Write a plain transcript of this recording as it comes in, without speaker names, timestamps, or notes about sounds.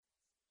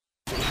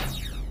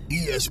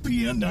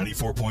ESPN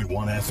 94.1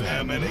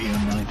 FM and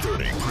AM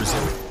 930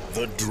 present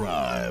The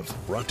Drive.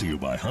 Brought to you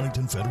by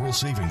Huntington Federal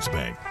Savings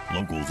Bank.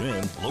 Local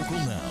then, local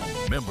now.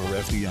 Member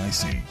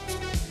FDIC.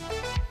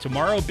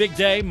 Tomorrow, big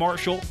day.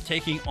 Marshall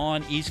taking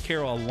on East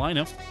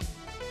Carolina.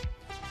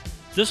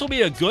 This will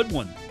be a good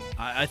one.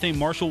 I think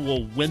Marshall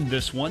will win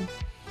this one.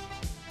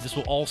 This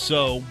will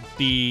also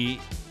be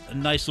a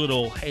nice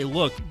little, hey,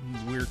 look,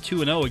 we're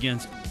 2-0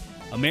 against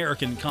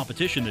American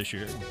competition this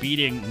year,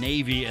 beating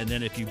Navy, and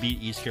then if you beat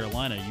East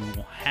Carolina, you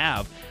will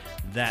have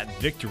that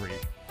victory.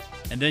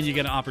 And then you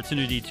get an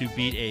opportunity to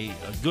beat a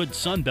good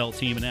Sun Belt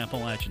team in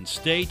Appalachian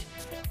State.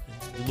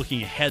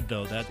 Looking ahead,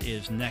 though, that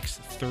is next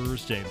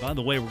Thursday. By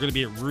the way, we're going to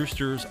be at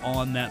Roosters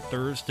on that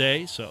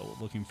Thursday, so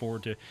looking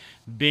forward to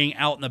being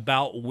out and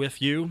about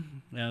with you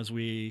as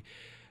we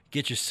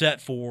get you set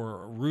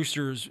for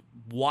Roosters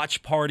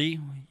watch party.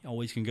 You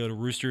always can go to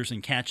Roosters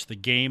and catch the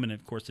game, and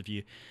of course, if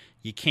you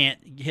can't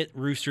hit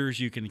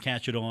Roosters, you can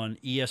catch it on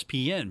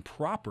ESPN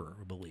proper,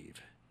 I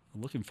believe.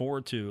 Looking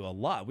forward to a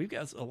lot. We've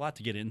got a lot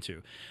to get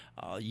into.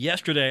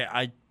 Yesterday,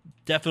 I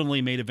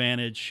definitely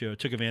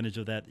took advantage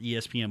of that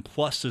ESPN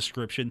Plus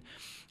subscription.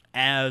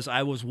 As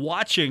I was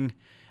watching,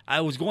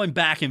 I was going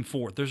back and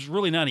forth. There's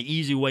really not an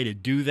easy way to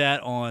do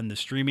that on the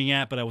streaming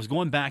app, but I was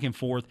going back and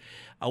forth.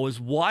 I was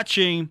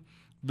watching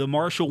the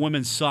Marshall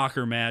women's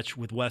soccer match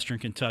with Western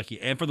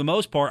Kentucky, and for the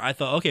most part, I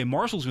thought, okay,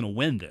 Marshall's going to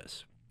win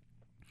this.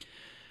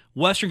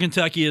 Western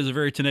Kentucky is a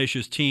very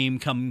tenacious team,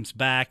 comes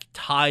back,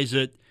 ties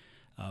it,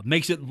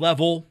 makes it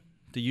level,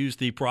 to use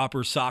the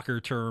proper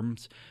soccer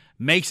terms,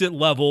 makes it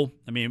level.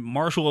 I mean,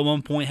 Marshall at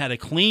one point had a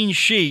clean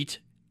sheet,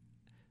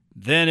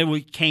 then it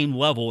became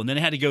level, and then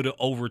it had to go to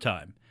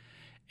overtime.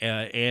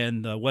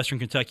 And Western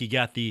Kentucky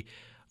got the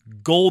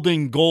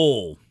golden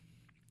goal.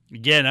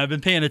 Again, I've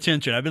been paying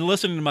attention. I've been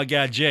listening to my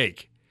guy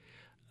Jake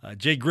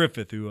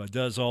Griffith, who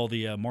does all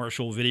the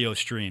Marshall video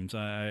streams.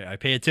 I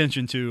pay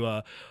attention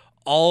to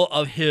all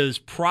of his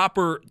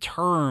proper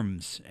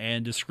terms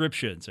and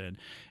descriptions, and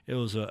it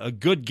was a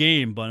good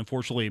game, but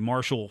unfortunately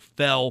Marshall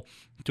fell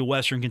to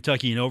Western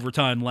Kentucky in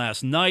overtime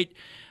last night.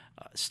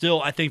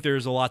 Still, I think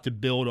there's a lot to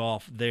build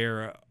off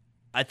there.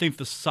 I think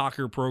the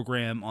soccer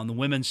program on the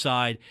women's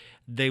side,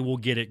 they will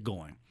get it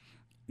going.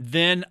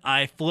 Then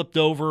I flipped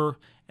over,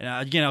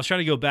 and again, I was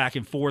trying to go back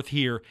and forth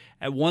here.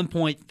 At one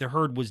point, the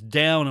herd was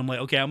down. I'm like,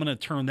 okay, I'm going to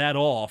turn that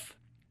off.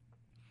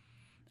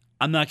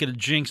 I'm not going to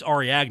jinx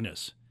Ari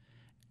Agnes.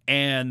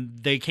 And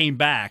they came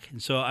back,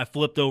 and so I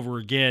flipped over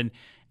again,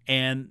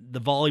 and the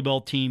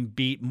volleyball team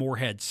beat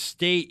Morehead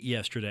State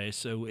yesterday,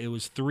 so it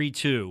was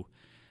 3-2.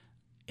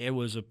 It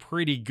was a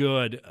pretty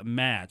good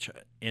match,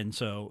 and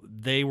so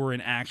they were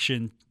in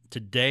action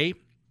today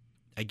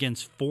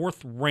against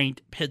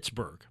fourth-ranked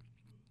Pittsburgh.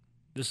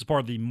 This is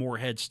part of the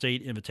Morehead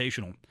State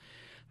Invitational.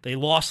 They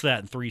lost that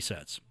in 3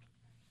 sets.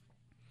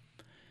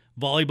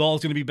 Volleyball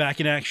is going to be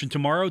back in action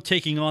tomorrow,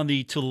 taking on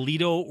the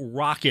Toledo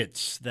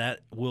Rockets.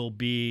 That will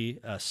be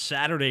a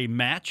Saturday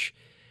match.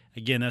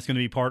 Again, that's going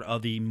to be part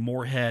of the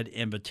Morehead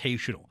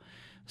Invitational.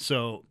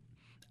 So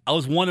I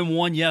was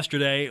 1-1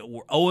 yesterday.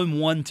 We're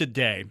 0-1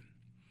 today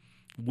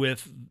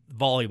with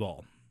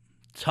volleyball.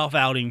 Tough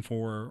outing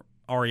for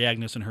Ari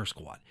Agnes and her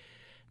squad.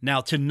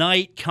 Now,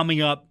 tonight,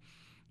 coming up,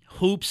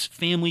 Hoops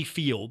Family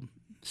Field,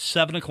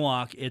 7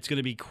 o'clock. It's going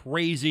to be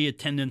crazy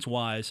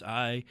attendance-wise.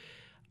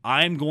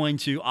 I'm going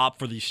to opt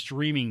for the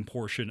streaming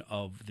portion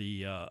of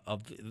the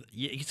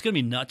it's going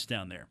to be nuts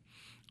down there.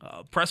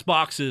 Press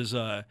box is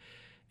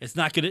it's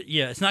not going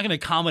to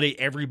accommodate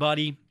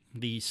everybody.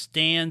 The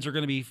stands are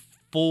going to be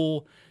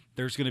full.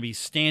 There's going to be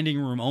standing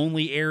room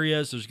only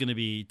areas. There's going to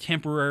be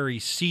temporary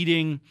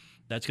seating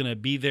that's going to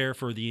be there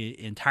for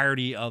the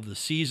entirety of the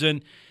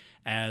season,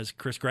 as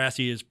Chris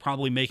Grassi is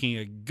probably making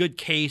a good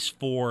case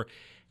for,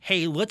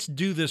 hey, let's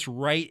do this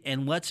right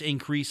and let's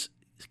increase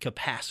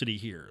capacity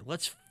here.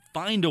 Let's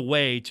find a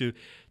way to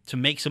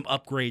make some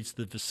upgrades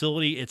to the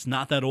facility. It's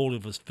not that old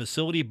of a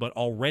facility, but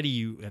already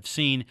you have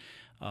seen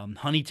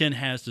Huntington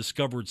has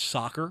discovered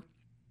soccer.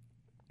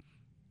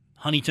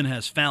 Huntington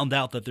has found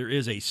out that there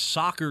is a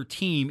soccer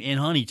team in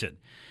Huntington.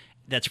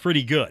 That's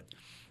pretty good.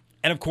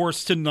 And, of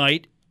course,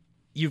 tonight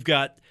you've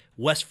got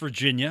West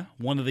Virginia,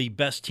 one of the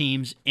best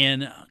teams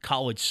in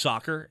college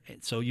soccer.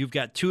 So you've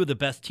got 2 of the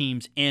best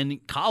teams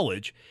in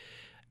college,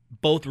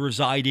 both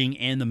residing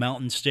in the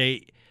Mountain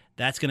State.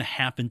 That's going to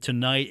happen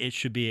tonight. It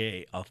should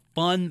be a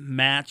fun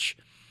match.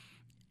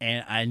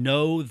 And I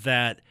know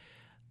that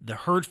the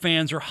Herd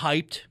fans are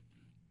hyped.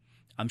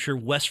 I'm sure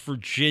West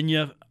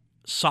Virginia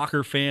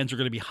soccer fans are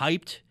going to be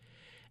hyped.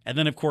 And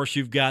then, of course,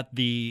 you've got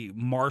the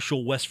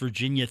Marshall-West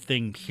Virginia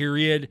thing,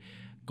 period,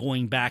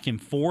 going back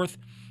and forth.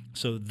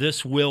 So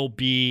this will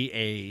be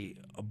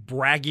a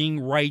bragging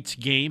rights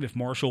game. If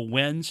Marshall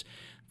wins,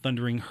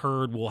 Thundering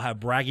Herd will have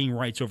bragging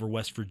rights over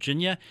West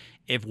Virginia.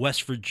 If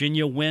West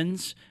Virginia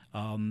wins,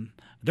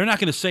 they're not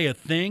going to say a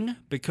thing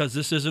because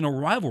this isn't a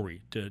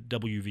rivalry to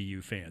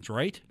WVU fans,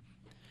 right?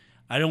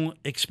 I don't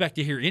expect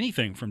to hear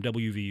anything from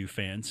WVU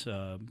fans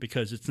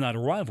because it's not a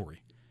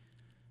rivalry.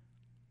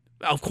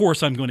 Of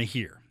course I'm going to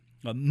hear.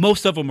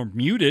 Most of them are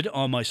muted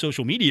on my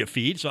social media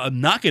feed, so I'm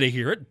not going to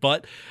hear it,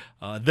 but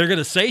they're going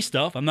to say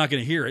stuff. I'm not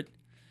going to hear it.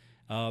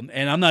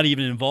 And I'm not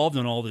even involved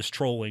in all this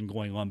trolling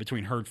going on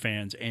between Herd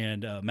fans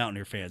and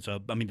Mountaineer fans.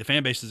 The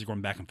fan bases are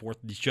going back and forth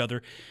with each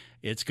other.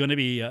 It's going to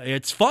be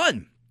it's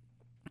fun.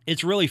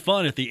 It's really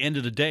fun at the end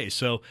of the day.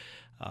 So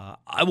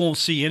I won't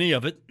see any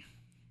of it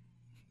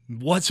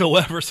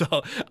whatsoever.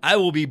 So I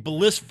will be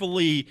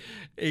blissfully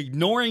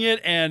ignoring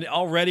it. And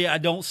already I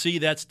don't see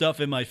that stuff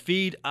in my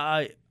feed.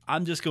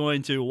 I'm just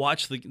going to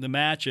watch the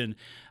match, and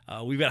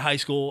we've got high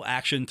school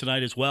action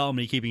tonight as well. I'm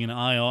going to be keeping an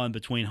eye on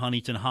between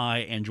Huntington High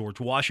and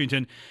George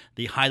Washington.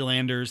 The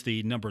Highlanders,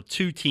 the number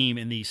 2 team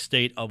in the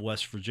state of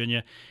West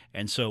Virginia.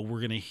 And so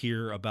we're going to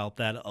hear about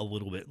that a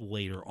little bit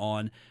later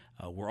on.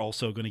 We're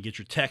also going to get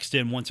your text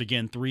in once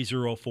again,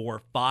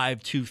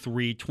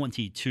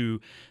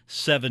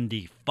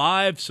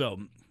 304-523-2275.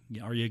 So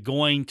are you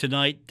going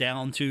tonight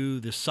down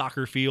to the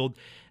soccer field,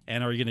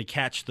 and are you going to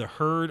catch the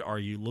Herd? Are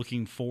you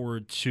looking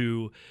forward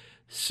to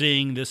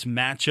seeing this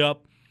matchup?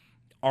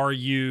 Are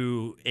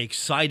you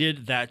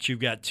excited that you've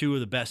got 2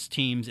 of the best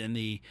teams in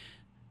the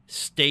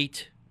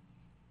state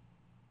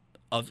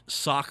of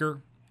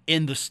soccer,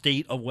 in the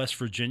state of West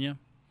Virginia?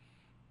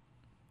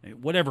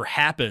 Whatever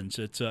happens,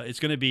 it's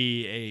going to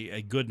be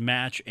a good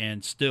match,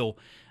 and still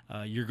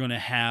you're going to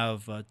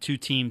have 2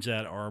 teams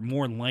that are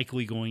more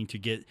likely going to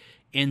get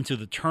into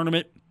the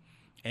tournament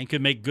and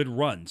could make good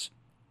runs.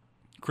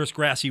 Chris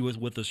Grassi was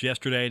with us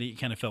yesterday, and he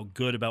kind of felt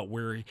good about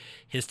where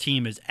his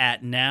team is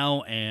at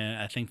now,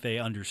 and I think they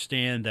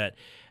understand that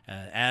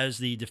as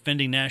the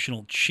defending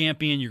national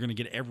champion, you're going to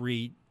get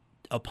every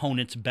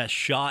opponent's best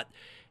shot,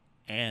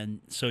 and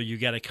so you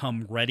got to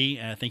come ready,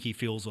 and I think he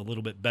feels a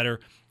little bit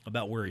better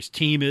about where his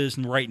team is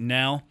right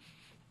now.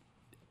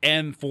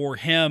 And for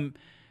him,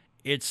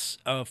 it's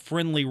a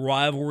friendly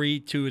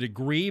rivalry to a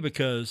degree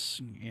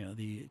because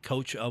the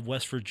coach of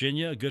West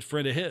Virginia, a good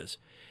friend of his,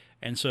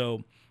 and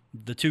so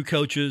the 2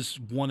 coaches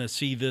want to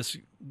see this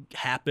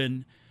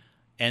happen,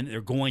 and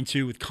they're going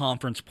to with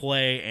conference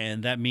play,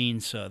 and that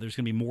means there's going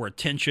to be more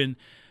attention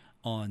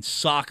on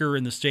soccer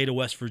in the state of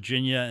West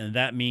Virginia, and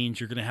that means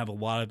you're going to have a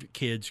lot of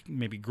kids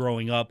maybe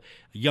growing up,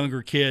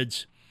 younger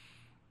kids,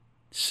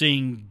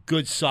 seeing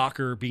good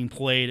soccer being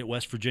played at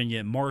West Virginia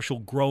and Marshall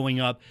growing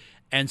up.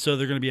 And so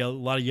there are going to be a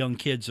lot of young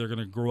kids that are going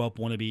to grow up,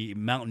 want to be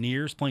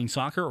Mountaineers playing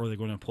soccer, or they're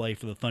going to play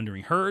for the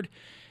Thundering Herd,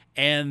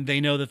 and they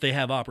know that they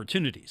have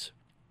opportunities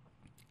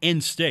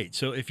in state.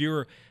 So if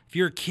you're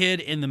a kid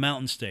in the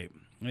Mountain State,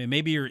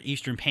 maybe you're an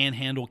Eastern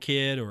Panhandle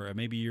kid, or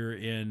maybe you're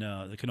in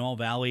the Kanawha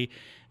Valley,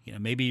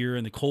 maybe you're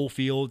in the coal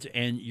fields,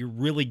 and you're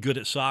really good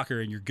at soccer,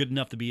 and you're good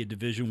enough to be a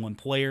Division I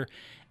player,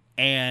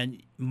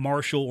 and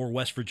Marshall or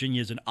West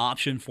Virginia is an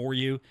option for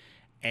you,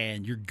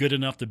 and you're good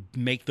enough to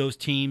make those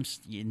teams,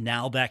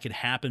 now that could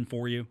happen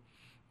for you.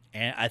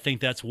 And I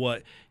think that's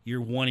what you're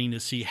wanting to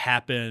see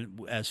happen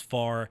as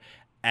far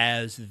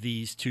as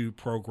these 2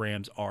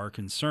 programs are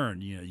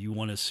concerned. You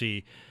want to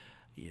see,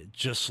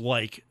 just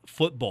like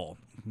football,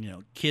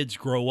 kids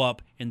grow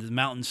up in the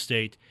Mountain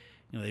State,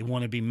 they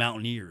want to be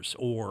Mountaineers,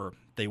 or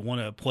they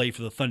want to play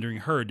for the Thundering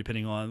Herd,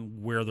 depending on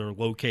where they're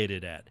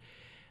located at.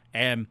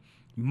 And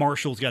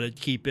Marshall's got to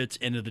keep its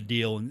end of the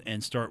deal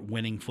and start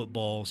winning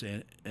football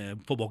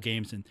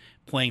games and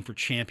playing for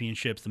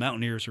championships. The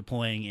Mountaineers are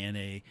playing in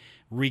a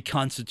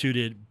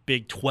reconstituted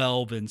Big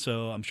 12, and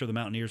so I'm sure the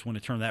Mountaineers want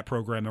to turn that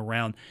program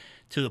around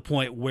to the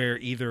point where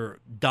either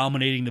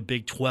dominating the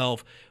Big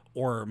 12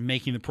 or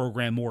making the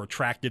program more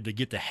attractive to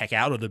get the heck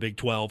out of the Big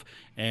 12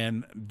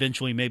 and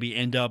eventually maybe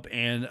end up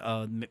in,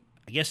 I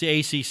guess the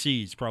ACC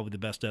is probably the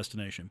best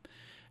destination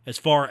as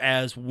far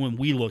as when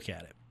we look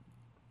at it.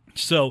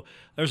 So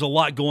there's a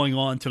lot going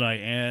on tonight,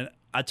 and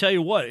I tell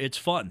you what, it's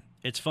fun.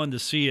 It's fun to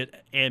see it,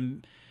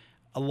 and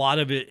a lot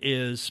of it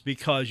is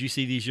because you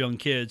see these young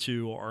kids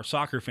who are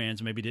soccer fans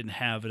and maybe didn't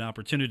have an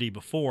opportunity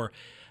before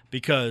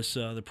because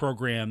the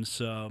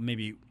programs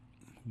maybe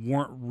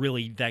weren't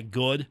really that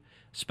good,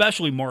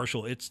 especially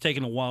Marshall. It's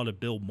taken a while to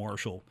build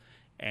Marshall,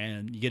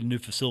 and you get a new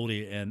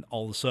facility, and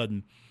all of a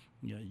sudden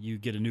you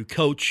get a new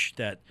coach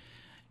that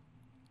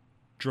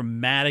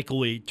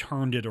dramatically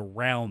turned it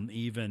around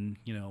even,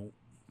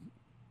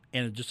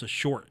 in just a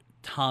short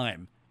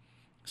time.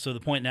 So the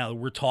point now that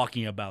we're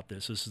talking about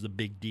this is a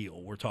big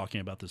deal. We're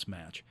talking about this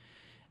match.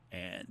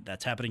 And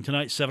that's happening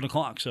tonight, 7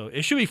 o'clock. So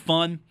it should be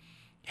fun.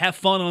 Have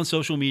fun on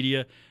social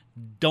media.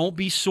 Don't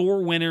be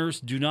sore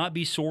winners. Do not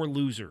be sore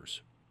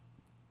losers.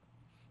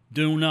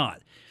 Do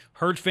not.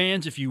 Herd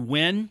fans, if you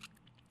win,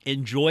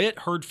 enjoy it.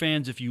 Herd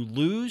fans, if you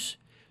lose,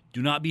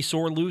 do not be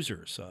sore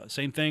losers.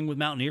 Same thing with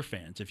Mountaineer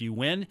fans. If you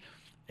win,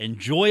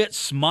 enjoy it.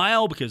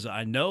 Smile, because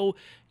I know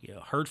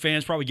Herd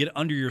fans probably get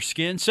under your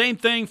skin. Same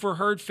thing for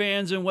Herd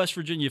fans and West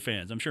Virginia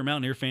fans. I'm sure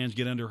Mountaineer fans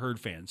get under Herd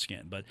fans'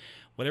 skin. But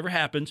whatever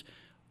happens,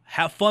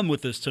 have fun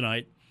with this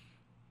tonight.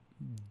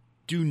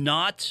 Do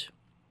not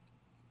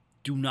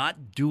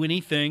do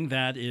anything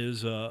that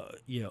is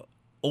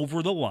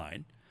over the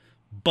line.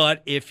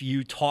 But if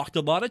you talked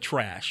a lot of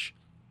trash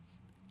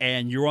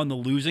and you're on the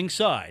losing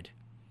side,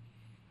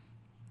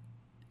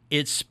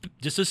 It's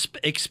just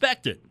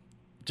expect it.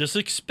 Just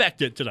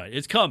expect it tonight.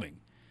 It's coming.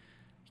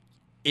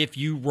 If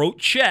you wrote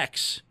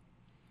checks,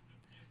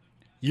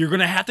 you're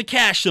going to have to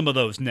cash some of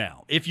those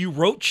now. If you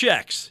wrote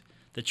checks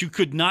that you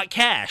could not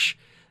cash,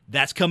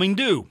 that's coming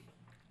due.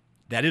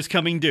 That is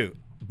coming due.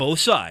 Both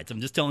sides.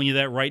 I'm just telling you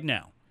that right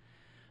now.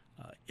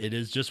 It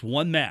is just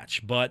one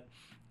match. But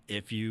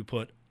if you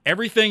put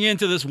everything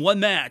into this one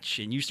match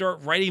and you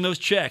start writing those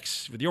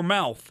checks with your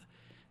mouth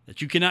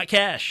that you cannot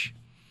cash,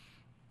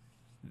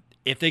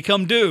 if they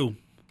come due,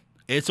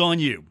 it's on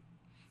you.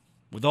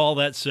 With all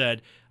that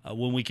said,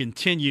 when we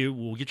continue,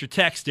 we'll get your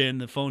text in,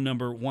 the phone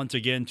number once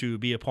again to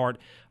be a part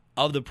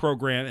of the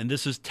program. And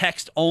this is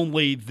text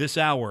only this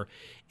hour.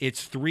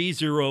 It's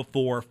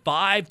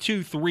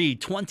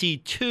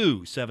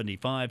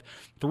 304-523-2275,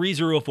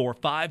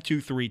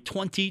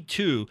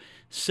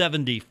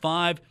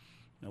 304-523-2275.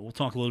 Now, we'll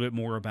talk a little bit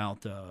more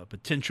about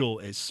potential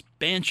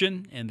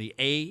expansion and the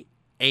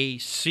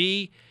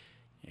AAC.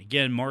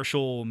 Again,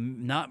 Marshall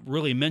not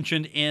really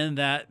mentioned in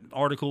that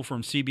article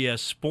from CBS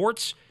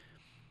Sports.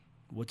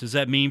 What does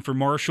that mean for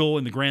Marshall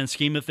in the grand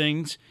scheme of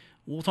things?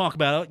 We'll talk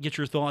about it, get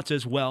your thoughts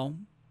as well.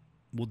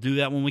 We'll do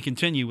that when we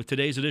continue with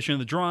today's edition of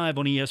The Drive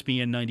on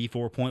ESPN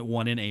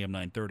 94.1 and AM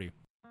 930.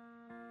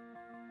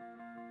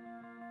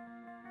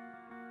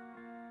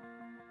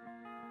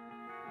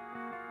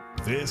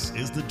 This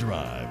is The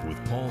Drive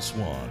with Paul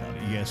Swan on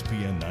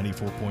ESPN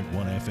 94.1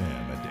 FM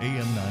and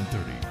AM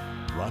 930.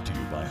 Brought to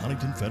you by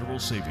Huntington Federal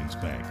Savings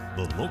Bank,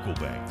 the local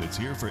bank that's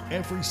here for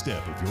every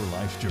step of your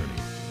life's journey.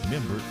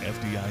 Member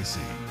FDIC.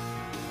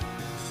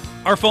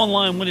 Our phone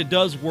line, when it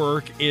does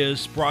work,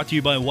 is brought to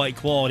you by White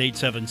Claw at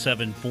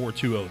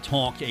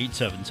 877-420-TALK,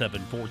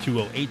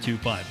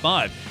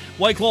 877-420-8255.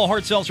 White Claw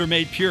hard seltzer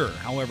made pure.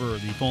 However,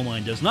 the phone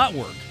line does not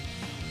work.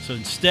 So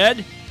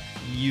instead,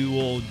 you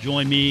will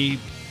join me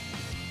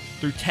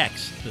through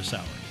text this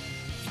hour.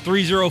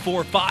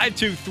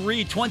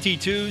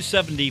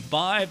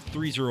 304-523-2275,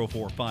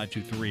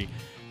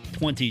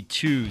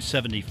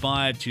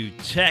 304-523-2275 to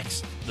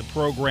text the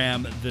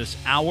program this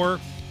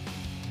hour.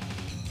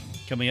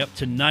 Coming up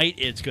tonight,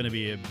 it's going to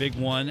be a big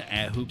one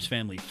at Hoops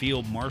Family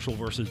Field. Marshall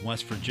versus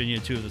West Virginia,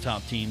 two of the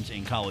top teams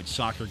in college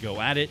soccer go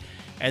at it.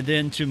 And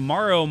then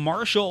tomorrow,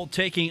 Marshall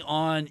taking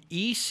on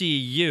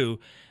ECU.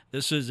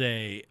 This is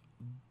a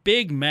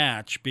big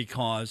match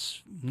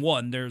because,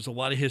 one, there's a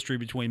lot of history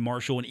between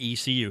Marshall and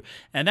ECU.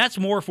 And that's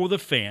more for the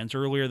fans.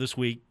 Earlier this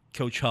week,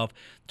 Coach Huff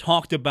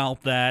talked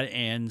about that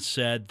and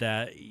said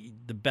that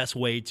the best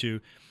way to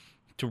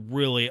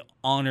really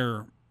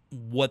honor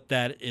what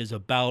that is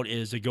about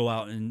is to go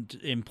out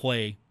and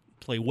play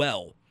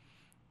well.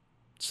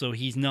 So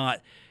he's not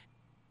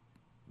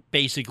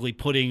basically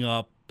putting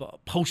up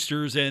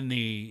posters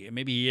maybe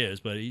he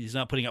is, but he's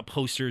not putting up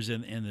posters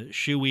in the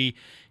shoey.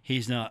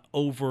 He's not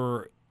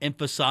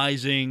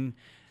overemphasizing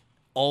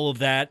all of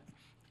that.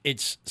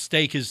 It's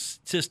stay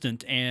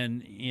consistent,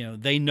 and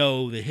they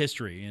know the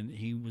history, and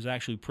he was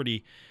actually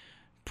pretty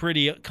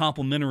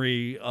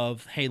complimentary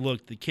of, hey,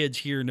 look, the kids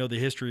here know the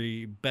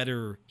history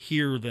better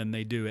here than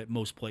they do at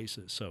most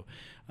places. So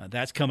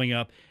that's coming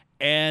up.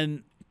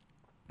 And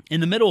in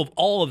the middle of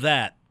all of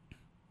that,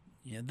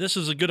 this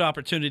is a good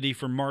opportunity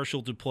for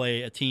Marshall to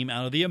play a team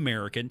out of the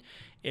American.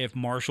 If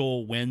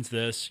Marshall wins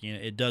this,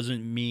 it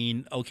doesn't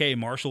mean, okay,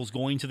 Marshall's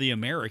going to the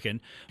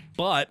American.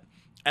 But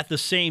at the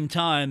same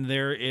time,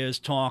 there is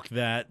talk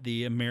that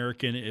the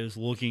American is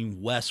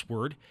looking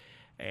westward.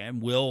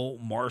 And will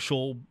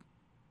Marshall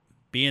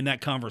be in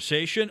that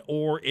conversation,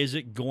 or is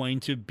it going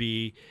to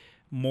be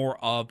more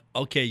of,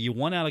 okay, you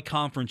won out of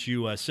Conference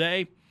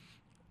USA?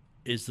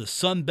 Is the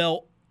Sun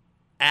Belt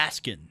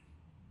asking?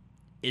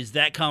 Is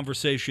that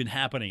conversation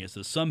happening? Is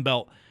the Sun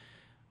Belt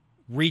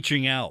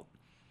reaching out?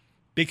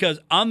 Because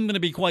I'm going to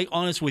be quite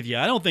honest with you,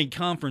 I don't think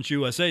Conference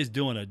USA is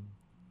doing a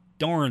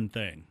darn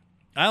thing.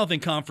 I don't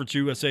think Conference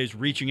USA is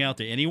reaching out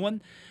to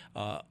anyone.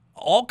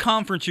 All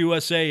Conference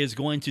USA is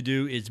going to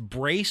do is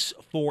brace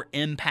for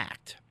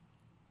impact.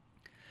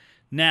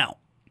 Now,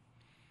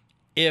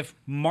 if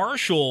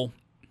Marshall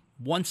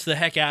wants the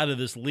heck out of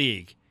this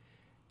league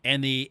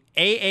and the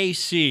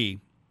AAC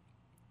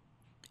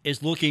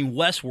is looking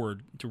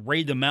westward to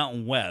raid the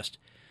Mountain West,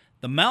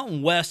 the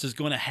Mountain West is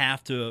going to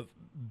have to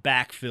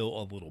backfill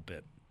a little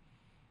bit.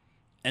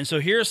 And so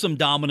here's some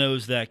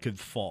dominoes that could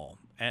fall.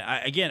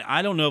 I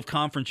don't know if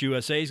Conference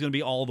USA is going to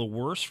be all the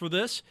worse for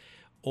this,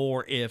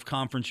 or if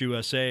Conference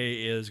USA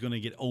is going to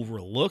get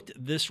overlooked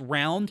this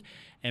round,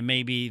 and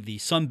maybe the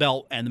Sun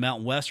Belt and the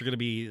Mountain West are going to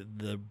be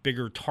the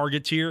bigger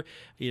targets here.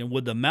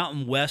 Would the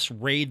Mountain West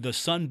raid the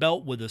Sun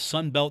Belt? Would the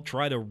Sun Belt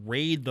try to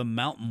raid the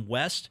Mountain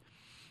West?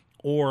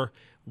 Or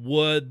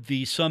would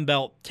the Sun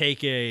Belt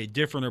take a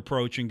different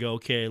approach and go,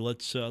 okay,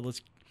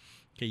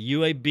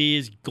 UAB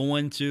is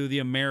going to the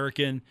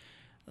American.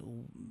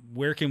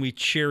 Where can we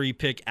cherry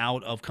pick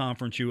out of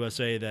Conference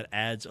USA that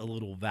adds a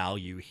little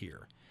value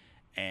here?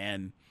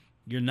 And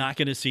you're not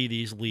going to see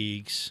these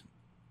leagues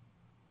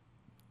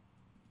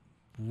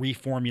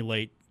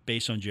reformulate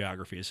based on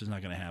geography. This is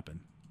not going to happen.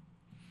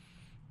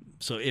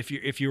 So if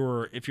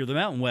you're the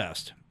Mountain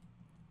West,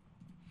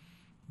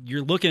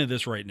 you're looking at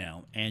this right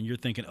now and you're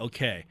thinking,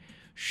 okay,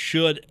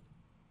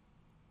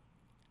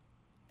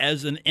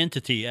 as an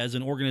entity, as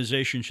an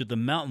organization, should the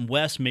Mountain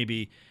West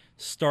maybe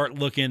start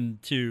looking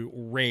to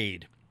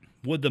raid?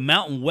 Would the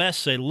Mountain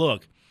West say,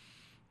 look,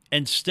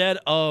 instead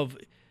of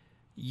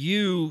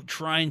you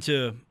trying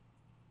to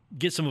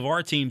get some of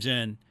our teams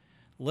in,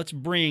 let's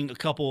bring a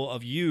couple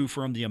of you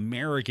from the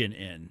American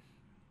in?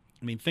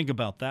 I mean, think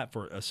about that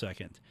for a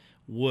second.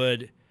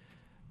 Would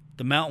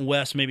the Mountain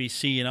West maybe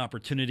see an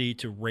opportunity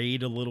to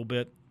raid a little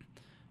bit?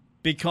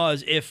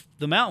 Because if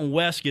the Mountain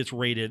West gets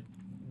raided,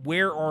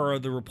 where are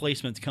the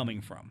replacements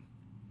coming from?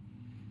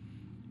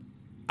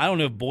 I don't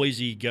know if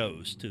Boise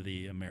goes to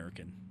the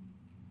American.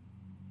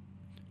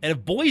 And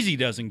if Boise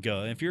doesn't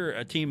go, if you're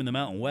a team in the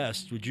Mountain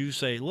West, would you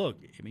say, look,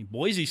 I mean,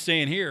 Boise's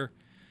staying here.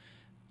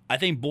 I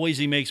think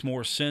Boise makes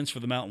more sense for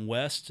the Mountain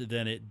West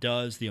than it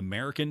does the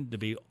American, to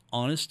be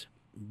honest,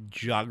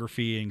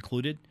 geography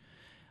included.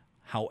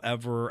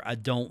 However, I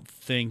don't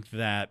think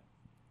that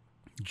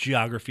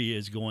geography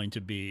is going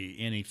to be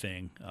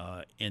anything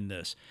in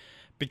this.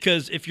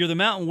 Because if you're the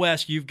Mountain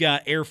West, you've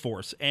got Air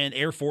Force, and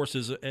Air Force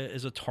is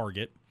a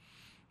target.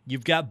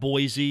 You've got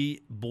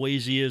Boise.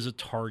 Boise is a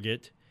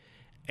target.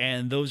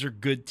 And those are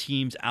good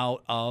teams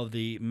out of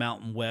the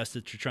Mountain West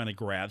that you're trying to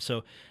grab.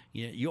 So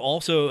you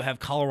also have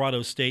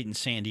Colorado State and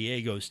San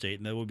Diego State,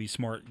 and that would be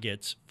smart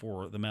gets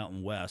for the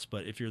Mountain West.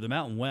 But if you're the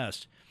Mountain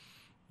West,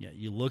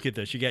 you look at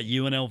this. You got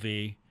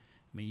UNLV.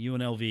 I mean,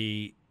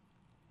 UNLV,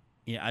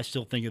 I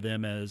still think of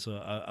them as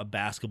a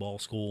basketball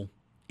school,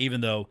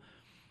 even though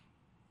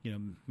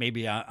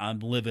maybe I'm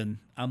living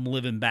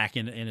back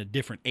in a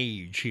different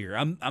age here.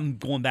 I'm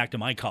going back to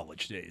my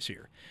college days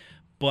here.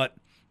 But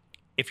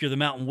if you're the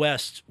Mountain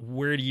West,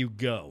 where do you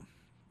go?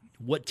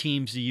 What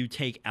teams do you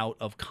take out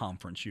of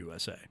Conference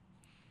USA?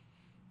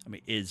 I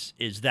mean, is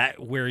that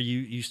where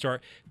you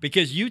start?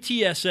 Because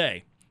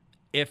UTSA,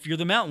 if you're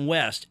the Mountain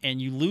West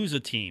and you lose a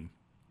team,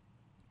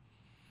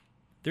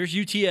 there's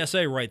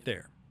UTSA right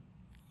there.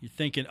 You're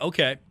thinking,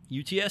 okay,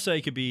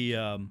 UTSA could be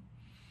a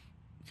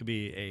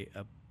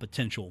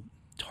potential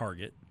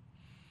target.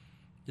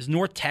 Is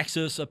North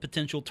Texas a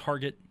potential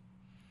target?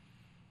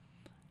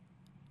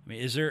 I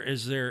mean, is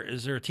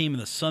there a team in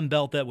the Sun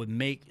Belt that would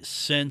make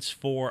sense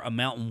for a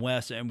Mountain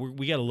West? And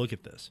we got to look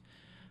at this.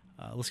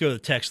 Let's go to the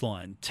text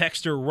line.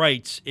 Texter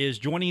writes, is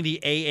joining the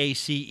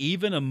AAC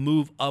even a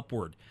move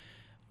upward?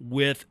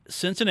 With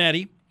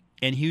Cincinnati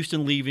and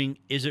Houston leaving,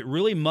 is it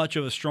really much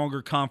of a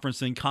stronger conference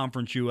than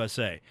Conference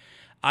USA?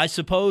 I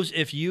suppose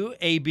if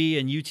UAB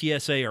and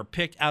UTSA are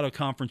picked out of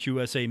Conference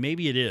USA,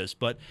 maybe it is.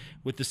 But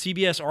with the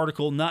CBS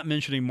article not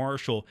mentioning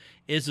Marshall,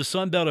 is the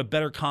Sun Belt a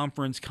better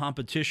conference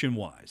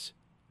competition-wise?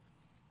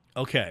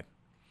 Okay.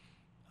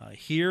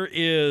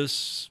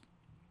 Here's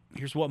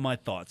what my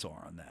thoughts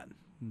are on that.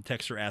 The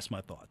texter asked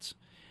my thoughts.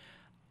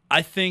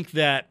 I think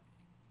that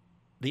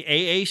the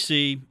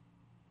AAC,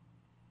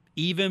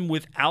 even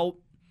without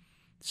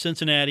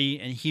Cincinnati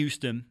and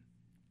Houston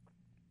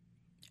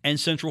and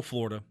Central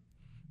Florida,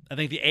 I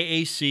think the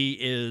AAC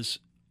is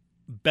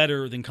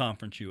better than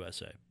Conference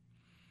USA.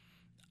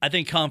 I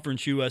think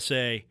Conference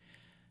USA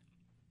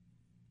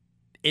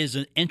is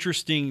an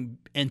interesting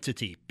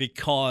entity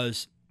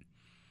because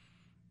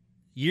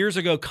years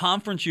ago,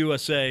 Conference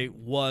USA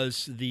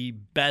was the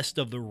best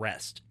of the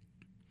rest.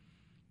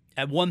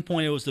 At one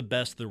point, it was the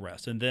best of the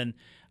rest. And then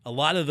a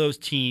lot of those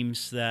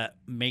teams that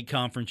made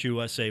Conference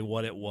USA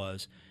what it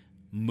was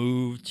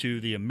moved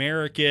to the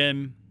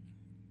American.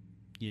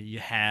 You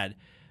had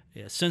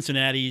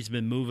Cincinnati's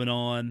been moving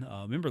on.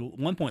 Remember, at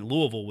one point,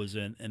 Louisville was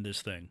in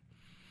this thing.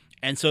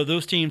 And so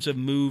those teams have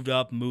moved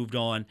up, moved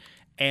on.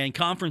 And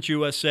Conference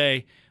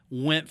USA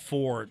went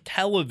for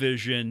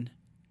television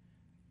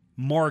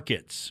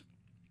markets,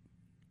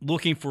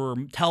 looking for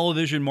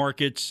television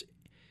markets,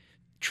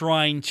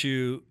 trying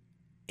to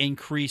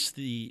increase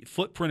the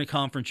footprint of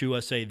Conference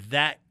USA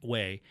that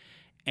way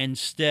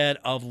instead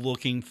of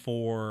looking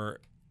for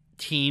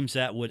teams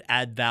that would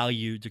add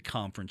value to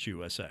Conference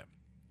USA.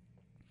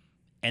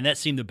 And that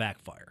seemed to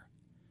backfire.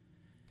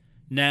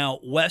 Now,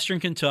 Western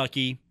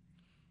Kentucky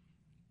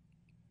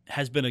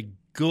has been a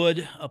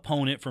good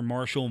opponent for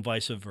Marshall and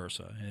vice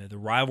versa. The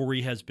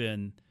rivalry has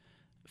been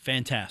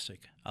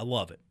fantastic. I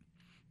love it.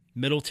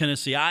 Middle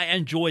Tennessee, I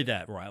enjoy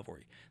that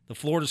rivalry. The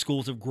Florida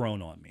schools have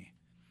grown on me.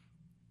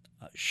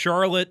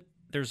 Charlotte,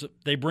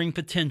 they bring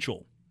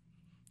potential.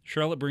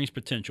 Charlotte brings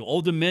potential.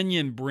 Old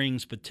Dominion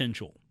brings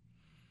potential.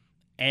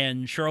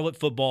 And Charlotte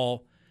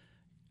football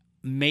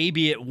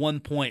maybe at one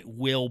point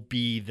will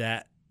be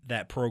that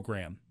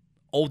program.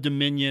 Old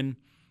Dominion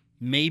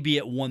maybe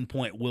at one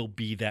point will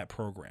be that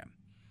program.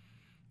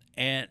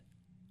 And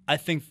I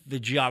think the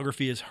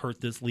geography has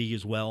hurt this league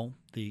as well.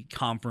 The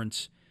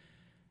conference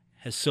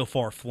has so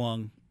far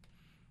flung.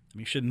 I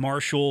mean, should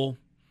Marshall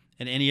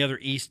and any other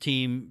East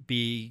team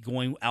be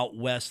going out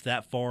west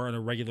that far on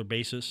a regular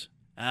basis?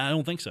 I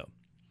don't think so.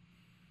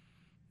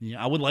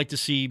 I would like to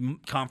see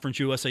Conference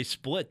USA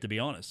split, to be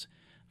honest.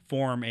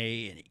 Form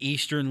an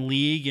Eastern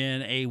League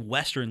and a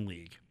Western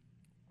League.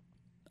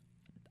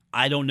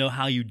 I don't know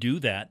how you do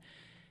that.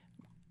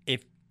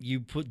 If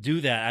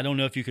do that. I don't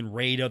know if you can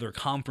raid other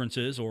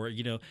conferences, or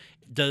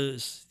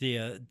does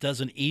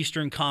an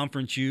Eastern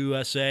Conference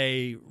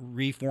USA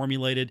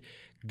reformulated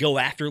go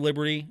after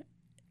Liberty?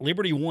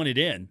 Liberty wanted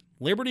in.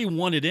 Liberty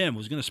wanted in,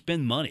 was going to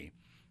spend money,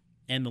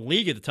 and the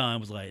league at the time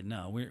was like,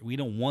 no, we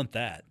don't want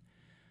that.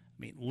 I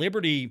mean,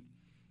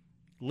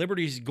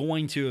 Liberty's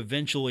going to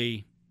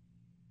eventually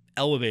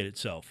elevate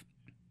itself,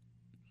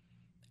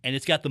 and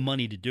it's got the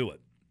money to do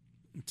it.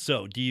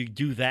 So, do you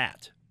do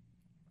that?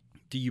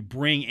 Do you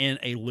bring in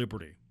a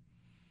Liberty?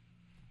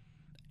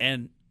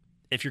 And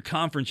if you're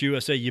Conference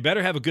USA, you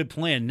better have a good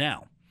plan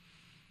now,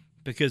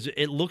 because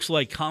it looks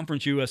like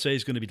Conference USA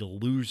is going to be the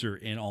loser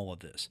in all of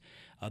this.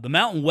 The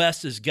Mountain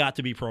West has got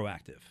to be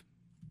proactive.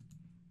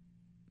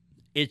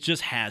 It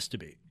just has to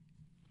be.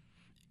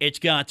 It's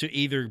got to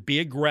either be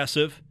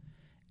aggressive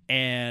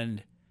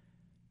and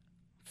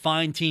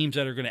find teams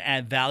that are going to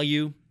add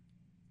value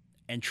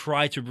and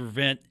try to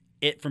prevent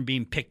it from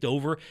being picked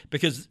over,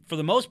 because for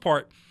the most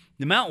part,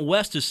 the Mountain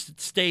West has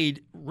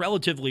stayed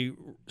relatively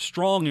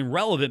strong and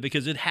relevant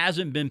because it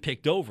hasn't been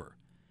picked over.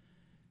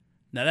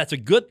 Now, that's a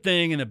good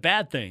thing and a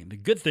bad thing. The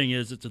good thing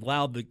is it's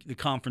allowed the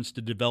conference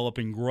to develop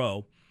and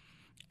grow.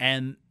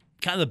 And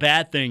kind of the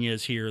bad thing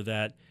is here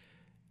that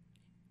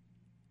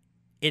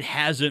it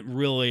hasn't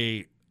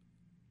really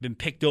been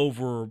picked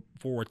over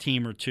for a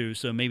team or two,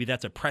 so maybe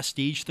that's a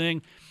prestige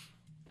thing.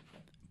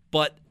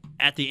 But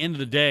at the end of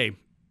the day,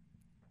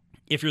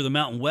 if you're the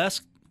Mountain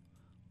West,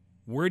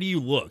 where do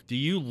you look? Do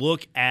you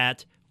look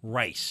at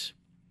Rice?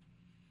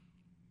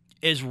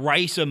 Is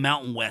Rice a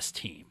Mountain West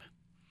team?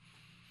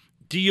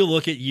 Do you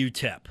look at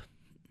UTEP?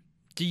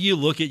 Do you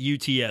look at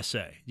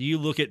UTSA? Do you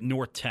look at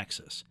North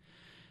Texas?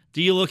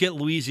 Do you look at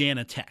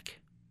Louisiana Tech?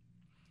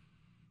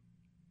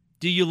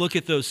 Do you look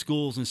at those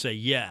schools and say,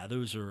 yeah,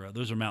 those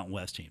are Mountain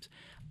West teams?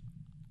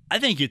 I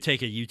think you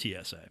take a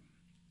UTSA.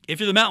 If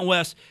you're the Mountain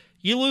West,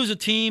 you lose a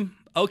team,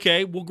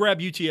 okay, we'll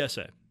grab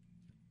UTSA.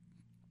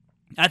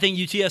 I think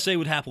UTSA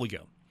would happily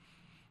go.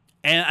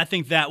 And I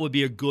think that would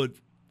be a good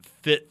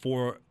fit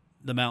for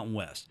the Mountain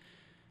West.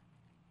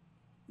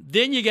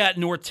 Then you got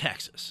North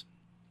Texas.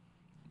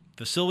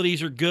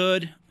 Facilities are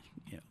good.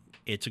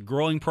 It's a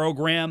growing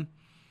program.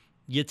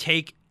 You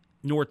take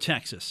North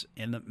Texas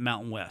in the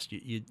Mountain West.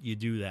 You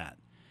do that.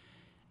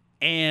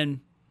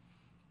 And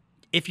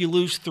if you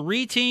lose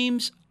 3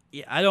 teams,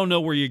 I don't know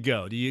where you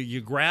go.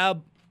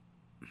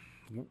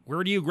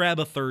 Where do you grab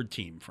a third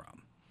team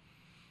from?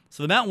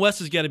 So the Mountain West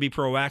has got to be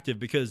proactive,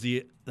 because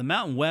the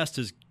Mountain West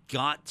has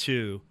got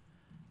to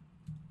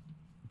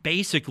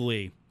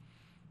basically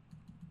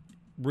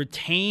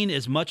retain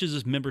as much of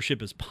its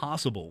membership as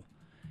possible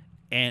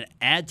and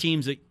add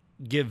teams that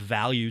give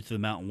value to the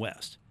Mountain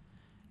West.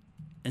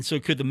 And so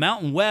could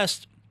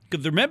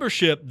their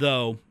membership,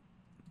 though,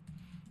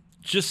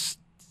 just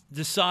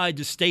decide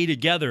to stay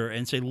together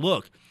and say,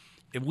 look,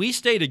 if we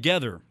stay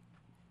together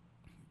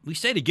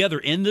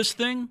in this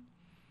thing,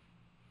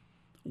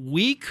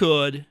 we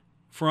could,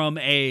 from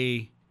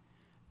a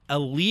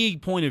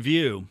league point of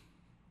view,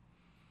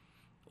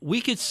 we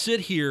could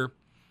sit here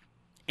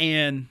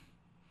and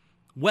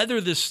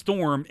weather this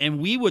storm, and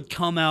we would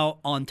come out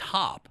on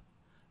top,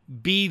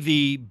 be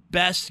the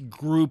best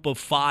group of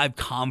 5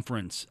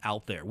 conference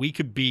out there. We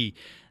could be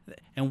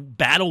and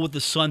battle with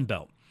the Sun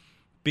Belt.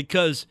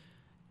 Because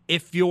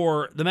if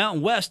you're the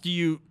Mountain West, do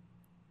you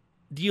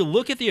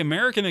look at the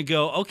American and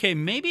go, okay,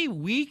 maybe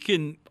we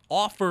can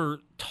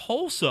offer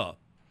Tulsa?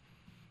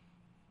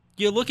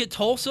 Do you look at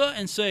Tulsa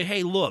and say,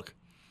 hey, look,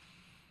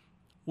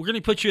 we're going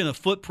to put you in a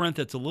footprint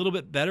that's a little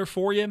bit better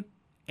for you,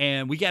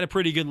 and we got a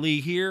pretty good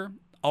league here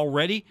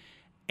already,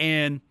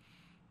 and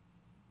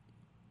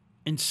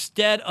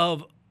instead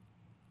of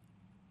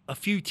a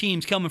few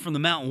teams coming from the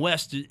Mountain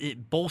West to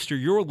bolster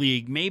your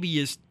league, maybe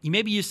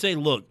you say,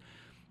 look,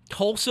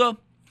 Tulsa,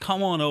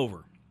 come on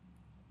over.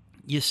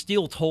 You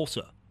steal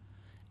Tulsa.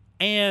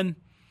 And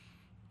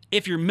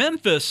if you're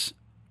Memphis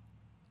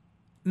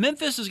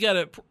has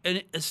got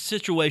a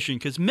situation,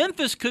 because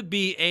Memphis could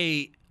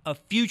be a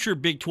future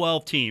Big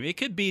 12 team. It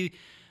could be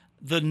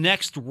the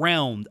next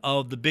round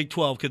of the Big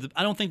 12, because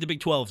I don't think the Big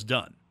 12's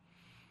done.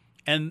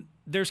 And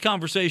there's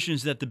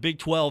conversations that the Big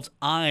 12's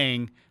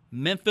eyeing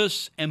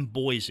Memphis and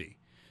Boise.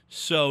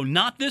 So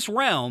not this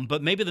round,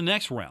 but maybe the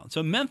next round.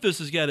 So Memphis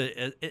has got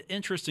an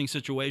interesting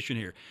situation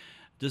here.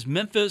 Does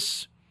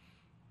Memphis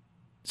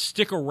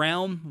stick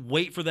around,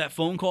 wait for that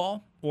phone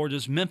call, or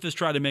does Memphis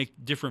try to make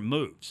different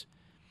moves?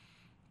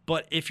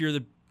 But if you're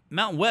the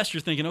Mountain West,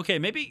 you're thinking, okay,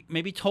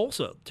 maybe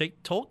Tulsa.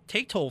 Take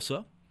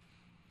Tulsa.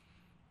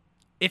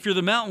 If you're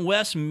the Mountain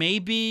West,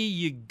 maybe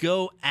you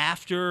go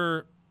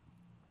after,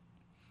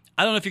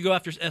 I don't know if you go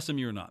after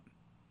SMU or not.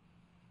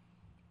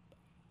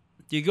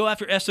 Do you go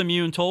after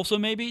SMU and Tulsa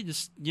maybe?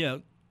 Just,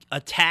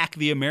 attack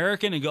the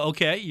American and go,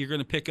 okay, you're going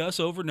to pick us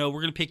over? No,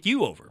 we're going to pick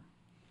you over.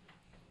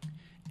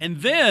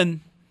 And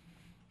then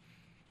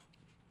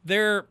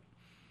there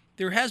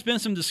has been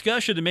some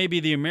discussion to maybe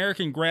the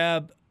American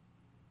grab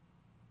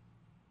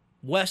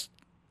West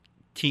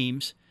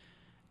teams,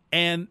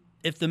 and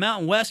if the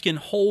Mountain West can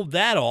hold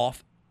that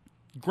off,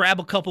 grab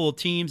a couple of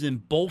teams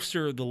and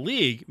bolster the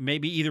league,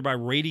 maybe either by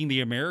raiding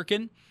the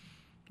American,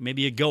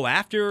 maybe you go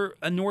after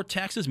a North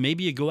Texas,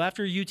 maybe you go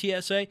after a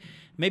UTSA,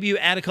 maybe you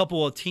add a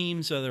couple of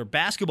teams, their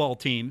basketball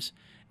teams,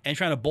 and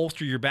trying to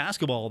bolster your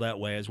basketball that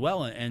way as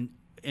well and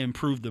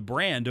improve the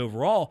brand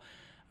overall.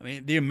 I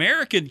mean, the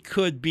American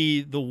could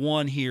be the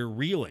one here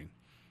reeling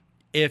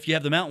if you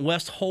have the Mountain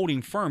West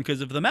holding firm,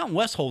 because if the Mountain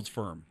West holds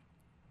firm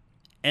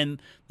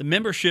and the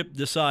membership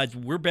decides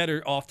we're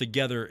better off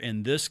together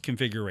in this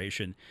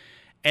configuration,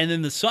 and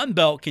then the Sun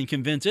Belt can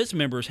convince its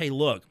members, hey,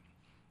 look,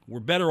 we're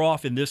better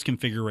off in this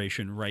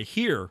configuration right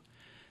here,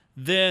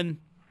 then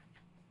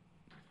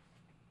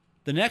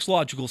the next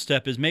logical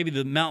step is maybe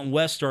the Mountain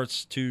West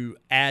starts to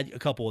add a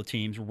couple of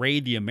teams,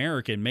 raid the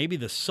American. Maybe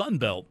the Sun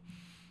Belt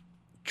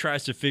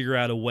tries to figure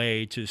out a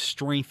way to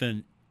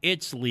strengthen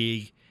its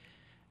league.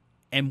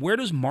 And where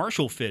does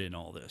Marshall fit in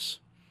all this?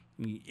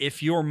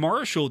 If you're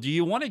Marshall, do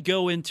you want to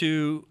go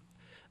into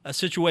a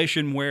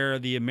situation where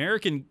the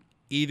American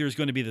either is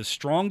going to be the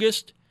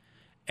strongest,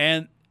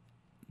 and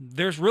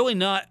there's really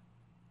not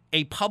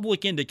a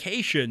public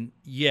indication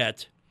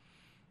yet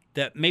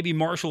that maybe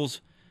Marshall's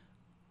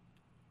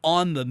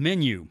on the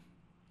menu?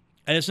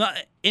 And it's not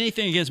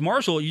anything against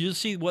Marshall. You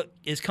just see what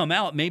has come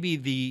out. Maybe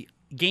the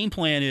game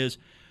plan is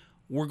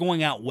we're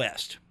going out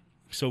west,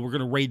 so we're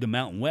going to raid the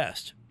Mountain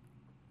West.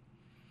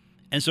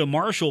 And so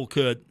Marshall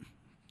could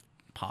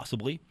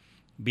possibly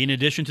be an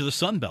addition to the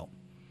Sun Belt.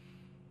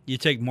 You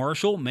take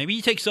Marshall, maybe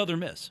you take Southern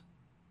Miss.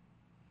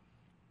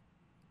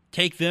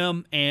 Take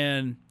them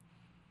and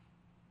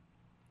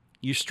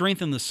you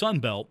strengthen the Sun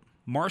Belt.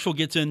 Marshall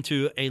gets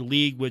into a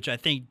league which I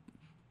think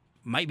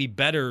might be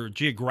better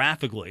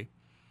geographically.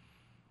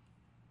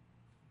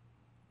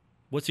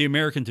 What's the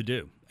American to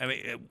do? I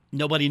mean,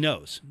 nobody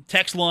knows.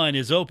 Text line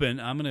is open.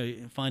 I'm going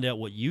to find out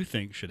what you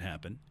think should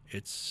happen.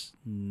 It's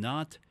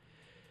not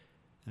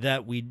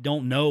that we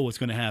don't know what's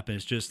going to happen.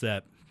 It's just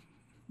that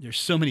there's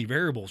so many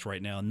variables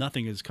right now.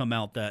 Nothing has come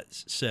out that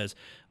says,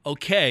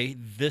 okay,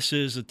 this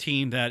is a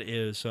team that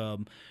is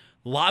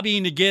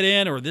lobbying to get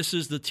in, or this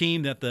is the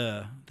team that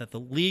the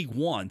league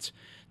wants.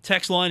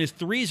 Text line is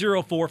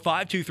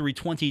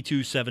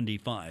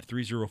 304-523-2275,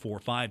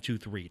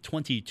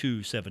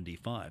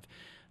 304-523-2275.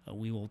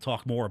 We will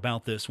talk more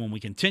about this when we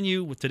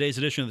continue with today's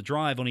edition of The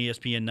Drive on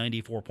ESPN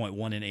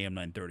 94.1 and AM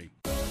 930.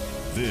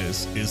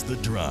 This is The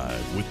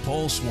Drive with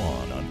Paul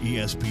Swann on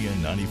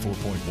ESPN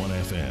 94.1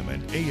 FM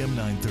and AM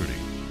 930.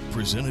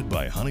 Presented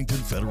by Huntington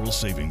Federal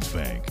Savings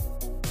Bank.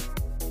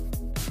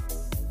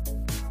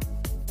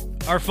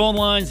 Our phone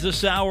lines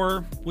this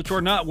hour, which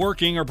are not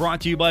working, are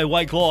brought to you by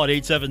White Claw at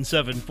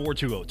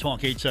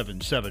 877-420-TALK,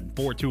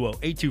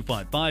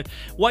 877-420-8255.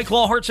 White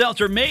Claw hard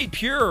seltzer made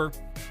pure.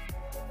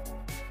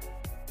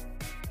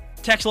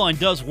 Text line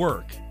does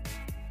work.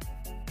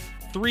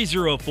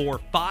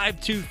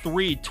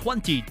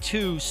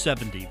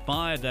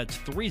 304-523-2275. That's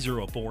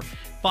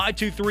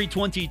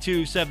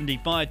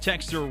 304-523-2275.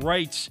 Texter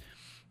writes,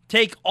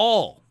 take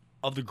all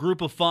of the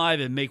group of five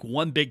and make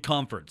one big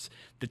conference.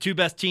 The two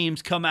best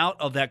teams come out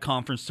of that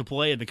conference to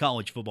play in the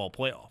college football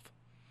playoff.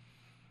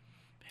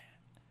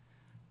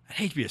 I'd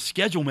hate to be a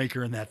schedule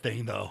maker in that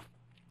thing, though.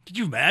 Could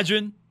you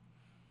imagine?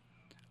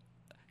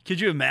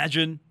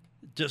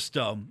 Just,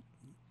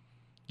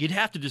 you'd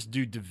have to just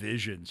do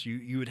divisions.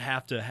 You would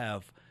have to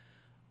have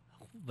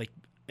like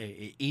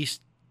a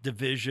East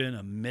division,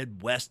 a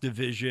Midwest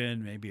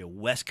division, maybe a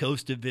West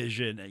Coast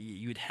division.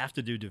 You'd have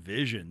to do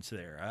divisions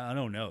there. I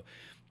don't know.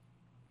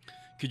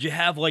 Could you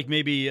have like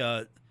maybe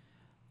I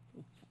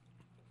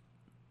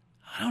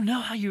don't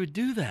know how you would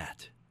do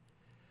that.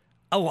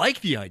 I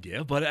like the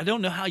idea, but I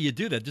don't know how you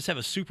do that. Just have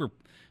a super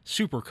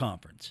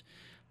conference.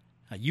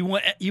 You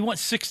want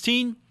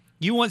 16?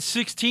 You want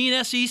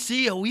 16 SEC?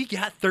 Oh, we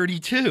got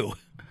 32.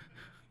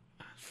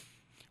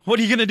 What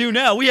are you going to do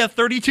now? We have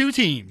 32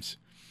 teams.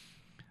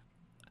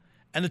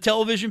 And the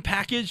television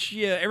package,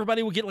 yeah,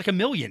 everybody will get like $1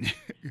 million.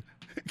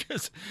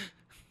 Because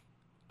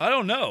I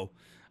don't know.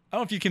 I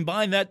don't know if you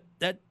combine that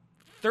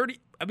 30.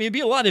 I mean, it'd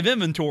be a lot of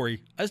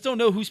inventory. I just don't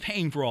know who's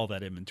paying for all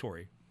that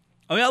inventory.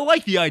 I mean, I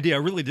like the idea. I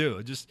really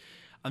do.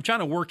 I'm trying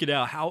to work it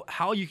out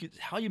how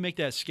you make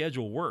that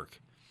schedule work.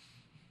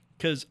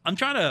 Because I'm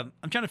trying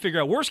to figure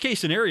out worst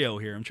case scenario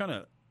here. I'm trying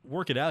to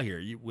work it out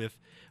here with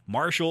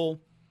Marshall.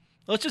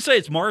 Let's just say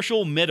it's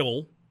Marshall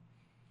Middle.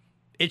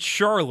 It's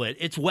Charlotte.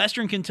 It's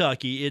Western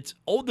Kentucky. It's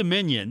Old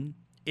Dominion.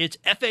 It's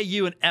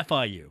FAU and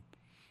FIU.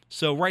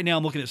 So right now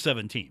I'm looking at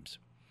 7 teams.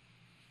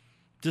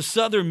 Does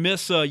Southern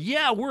Miss?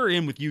 Yeah, we're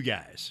in with you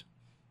guys.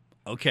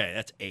 Okay,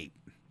 that's 8.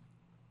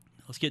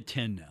 Let's get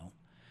 10 now.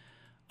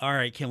 All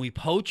right, can we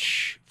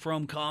poach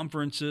from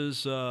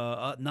conferences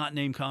not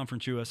named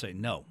Conference USA?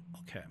 No.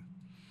 Okay.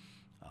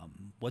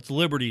 What's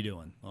Liberty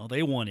doing? Well,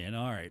 they want in.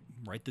 All right,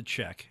 write the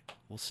check.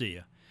 We'll see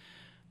you.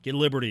 Get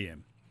Liberty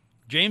in.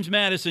 James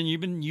Madison,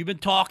 you've been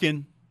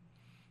talking.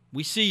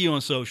 We see you on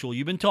social.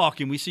 You've been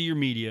talking. We see your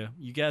media.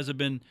 You guys have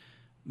been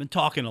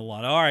talking a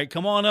lot. All right,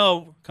 come on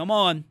over. Come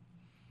on.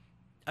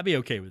 I'd be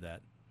okay with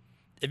that.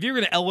 If you're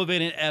going to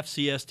elevate an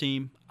FCS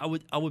team, I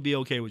would be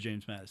okay with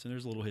James Madison.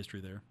 There's a little history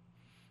there.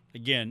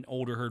 again,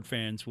 older Herd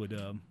fans would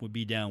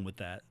be down with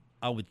that.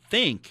 I would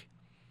think.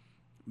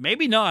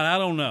 Maybe not. I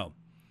don't know.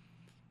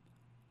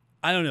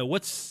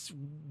 What's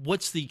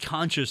the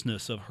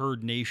consciousness of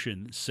Herd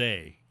Nation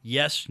say?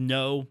 Yes,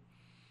 no,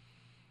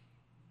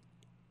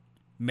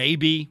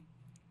 maybe.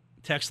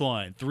 Text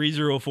line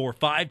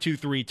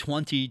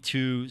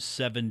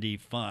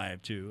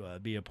 304-523-2275 to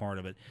be a part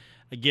of it.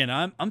 Again,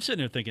 I'm sitting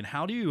there thinking,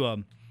 how do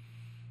you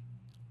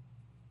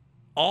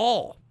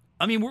all?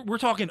 I mean, we're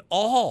talking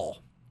all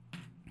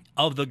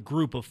of the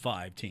group of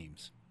 5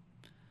 teams,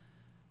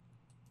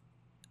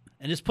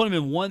 and just put them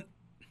in one.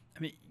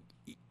 I mean,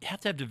 you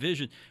have to have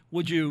division.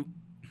 Would you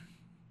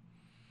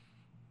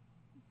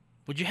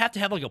have to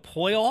have like a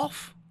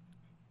playoff?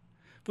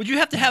 Would you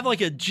have to have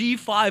like a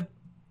G5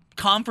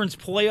 conference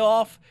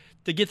playoff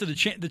to get to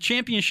the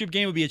championship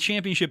game? Would be a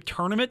championship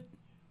tournament?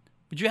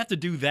 Would you have to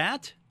do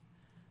that?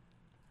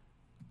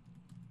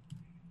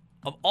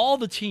 Of all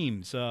the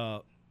teams,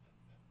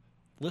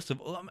 list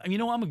of, I'm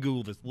gonna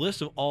Google this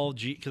list of all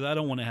because I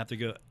don't want to have to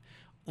go.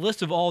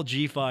 List of all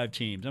G5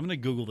 teams. I'm gonna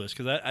Google this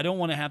because I don't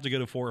want to have to go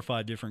to 4 or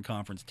 5 different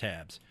conference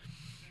tabs.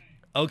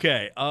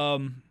 Okay.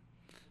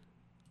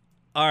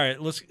 All right,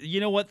 you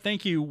know what?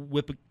 Thank you,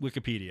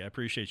 Wikipedia. I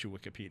appreciate you,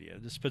 Wikipedia.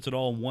 It just puts it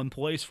all in one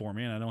place for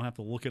me, and I don't have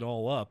to look it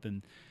all up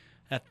and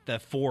at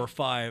that 4 or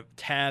 5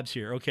 tabs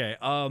here. Okay.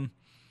 All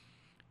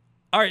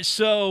right,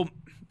 so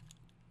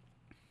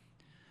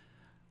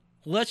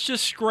let's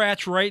just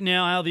scratch right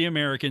now out of the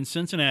American,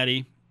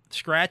 Cincinnati.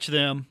 Scratch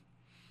them.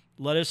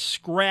 Let us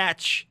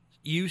scratch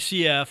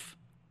UCF,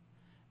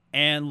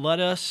 and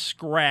let us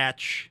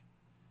scratch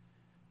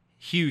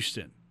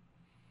Houston.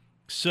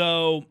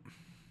 So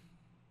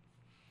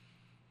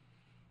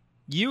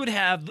you would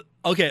have,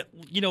 okay,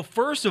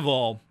 first of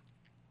all,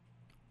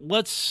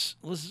 let's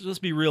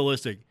be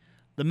realistic.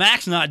 The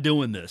MAC's not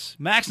doing this.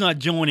 MAC's not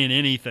joining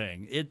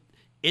anything.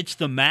 It's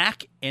the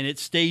MAC, and it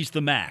stays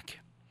the MAC.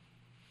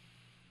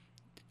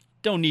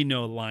 Don't need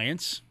no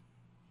alliance.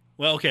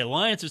 Well, okay,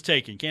 alliance is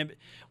taken.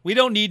 We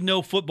don't need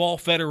no football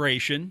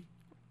federation.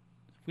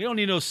 We don't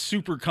need no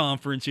super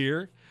conference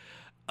here.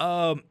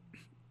 So,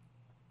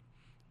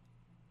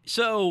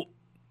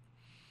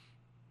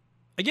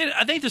 again,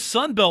 I think the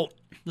Sun Belt's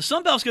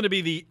going to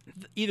be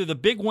either the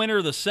big winner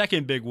or the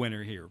second big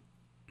winner here.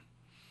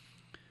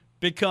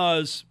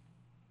 Because,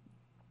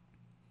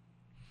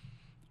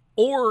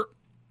 or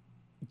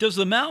does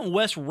the Mountain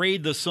West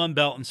raid the Sun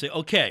Belt and say,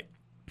 okay,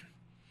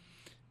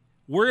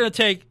 we're going to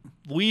take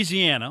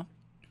Louisiana.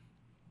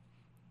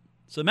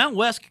 So Mountain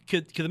West,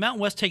 could the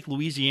Mountain West take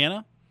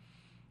Louisiana?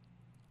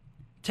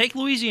 Take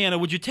Louisiana.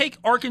 Would you take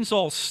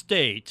Arkansas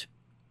State?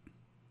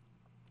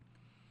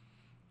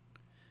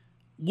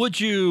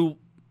 Would you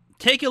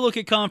take a look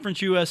at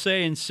Conference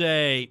USA and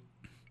say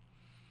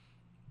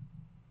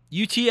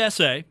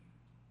UTSA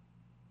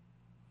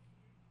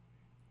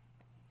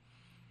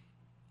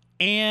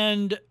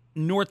and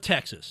North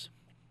Texas?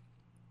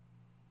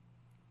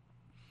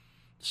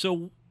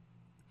 So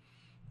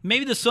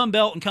maybe the Sun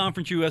Belt and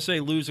Conference USA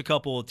lose a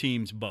couple of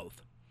teams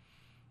both.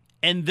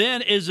 And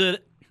then is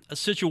it a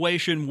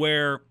situation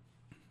where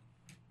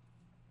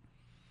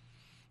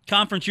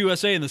Conference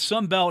USA and the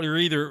Sun Belt are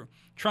either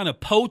trying to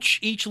poach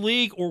each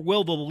league, or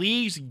will the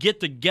leagues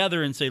get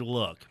together and say,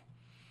 look,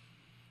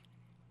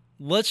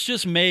 let's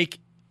just redo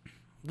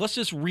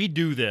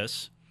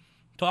this,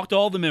 talk to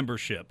all the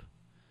membership,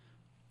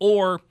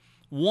 or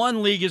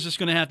one league is just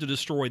going to have to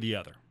destroy the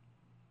other?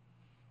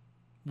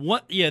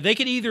 They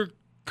could either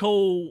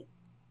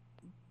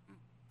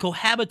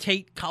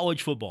cohabitate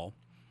college football,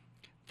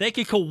 they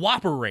could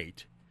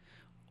cooperate,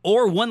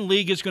 or one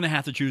league is going to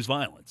have to choose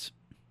violence.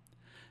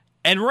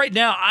 And right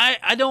now,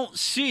 I don't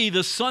see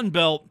the Sun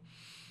Belt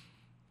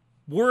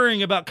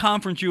worrying about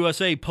Conference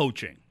USA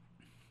poaching.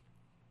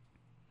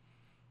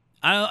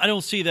 I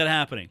don't see that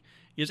happening.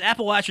 Is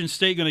Appalachian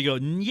State going to go,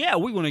 yeah,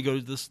 we want to go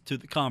to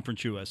the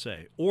Conference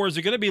USA? Or is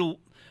it going to be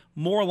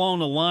more along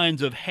the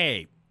lines of,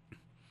 hey,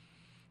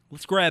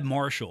 let's grab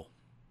Marshall.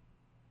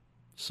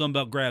 Sun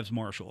Belt grabs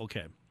Marshall.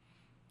 Okay.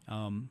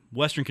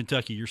 Western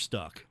Kentucky, you're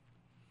stuck.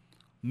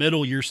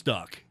 Middle, you're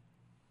stuck.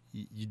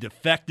 You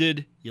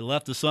defected. You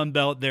left the Sun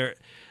Belt. They're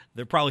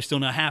probably still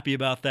not happy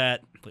about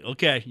that. Like,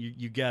 okay,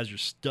 you guys are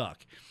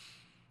stuck.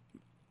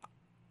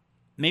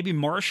 Maybe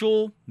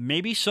Marshall,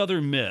 maybe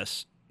Southern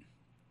Miss,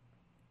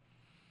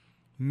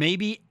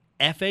 maybe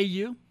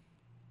FAU.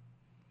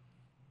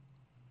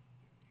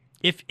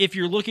 If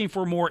you're looking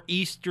for more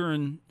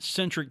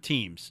Eastern-centric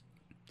teams,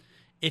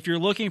 if you're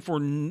looking for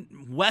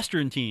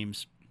Western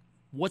teams,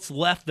 what's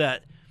left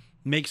that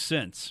makes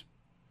sense?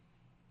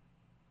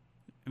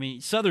 I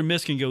mean, Southern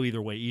Miss can go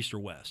either way, East or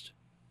West.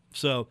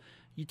 So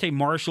you take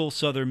Marshall,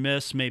 Southern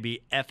Miss,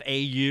 maybe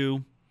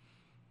FAU.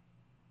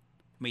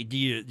 I mean, do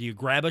you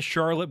grab a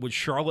Charlotte? Would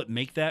Charlotte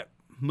make that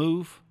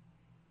move?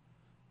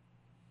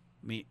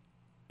 I mean,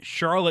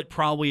 Charlotte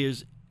probably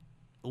is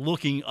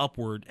looking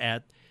upward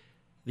at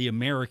the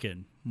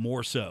American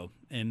more so,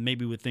 and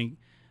maybe would think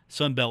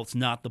Sun Belt's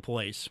not the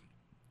place.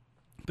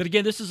 But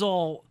again, this is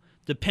all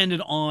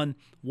dependent on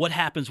what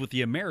happens with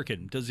the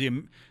American.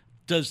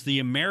 does the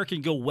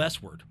American go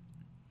westward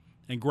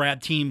and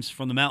grab teams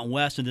from the Mountain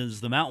West, and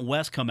does the Mountain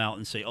West come out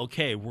and say,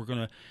 okay, we're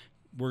gonna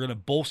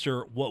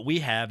bolster what we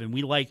have, and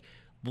we like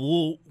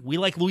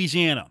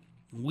Louisiana,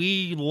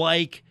 we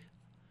like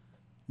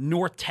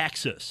North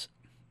Texas,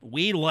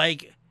 we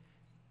like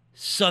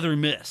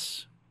Southern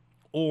Miss,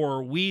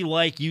 or we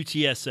like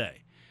UTSA.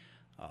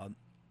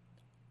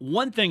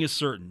 One thing is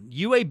certain,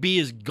 UAB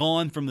is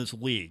gone from this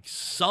league.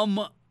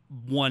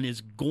 Someone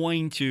is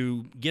going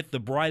to get the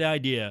bright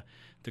idea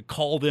to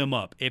call them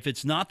up. If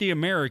it's not the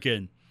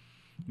American,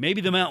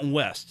 maybe the Mountain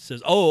West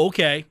says, oh,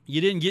 okay,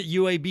 you didn't get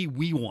UAB,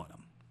 we want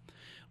them.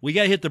 We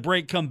got to hit the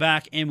break, come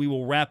back, and we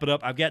will wrap it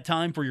up. I've got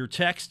time for your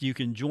text. You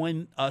can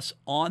join us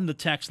on the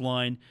text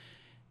line.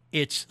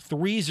 It's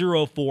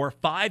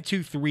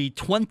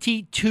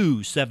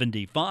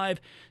 304-523-2275.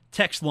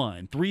 Text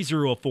line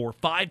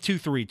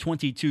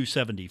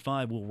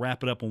 304-523-2275. We'll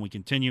wrap it up when we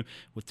continue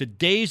with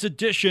today's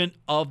edition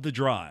of The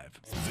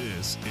Drive.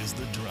 This is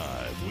The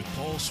Drive with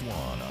Paul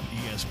Swan on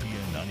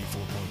ESPN 94.1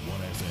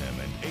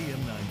 FM and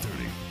AM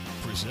 930.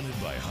 Presented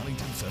by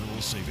Huntington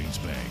Federal Savings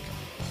Bank.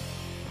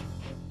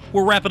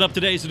 We're wrapping up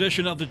today's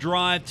edition of The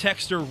Drive.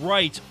 Texter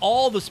writes,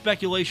 all the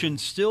speculation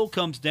still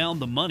comes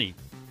down to money.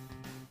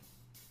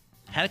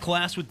 Had a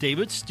class with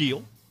David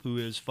Steele, who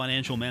is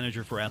financial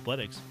manager for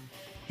athletics.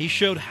 He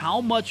showed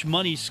how much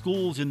money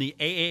schools in the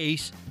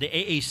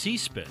AAC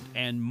spend,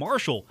 and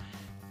Marshall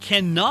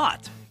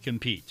cannot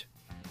compete.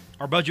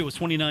 Our budget was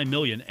 $29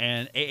 million,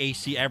 and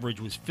AAC average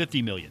was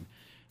 $50 million.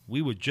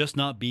 We would just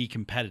not be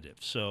competitive.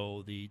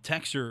 So the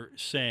texter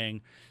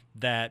saying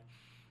that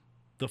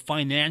the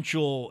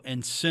financial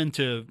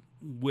incentive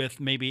with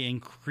maybe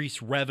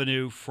increased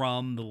revenue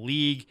from the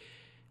league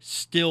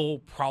still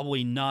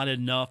probably not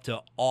enough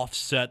to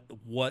offset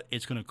what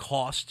it's going to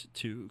cost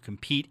to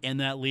compete in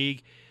that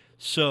league.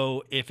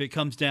 So if it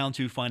comes down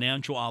to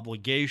financial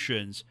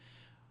obligations,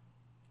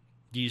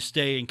 do you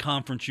stay in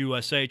Conference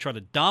USA, try to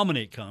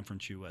dominate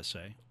Conference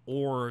USA,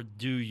 or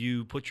do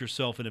you put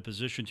yourself in a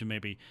position to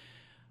maybe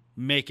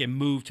make a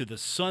move to the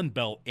Sun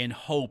Belt in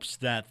hopes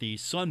that the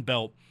Sun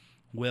Belt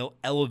will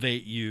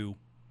elevate you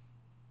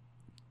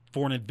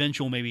for an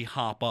eventual maybe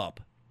hop up?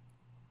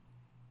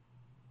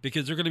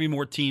 Because there are going to be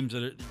more teams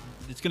that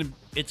it's going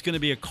to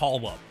be a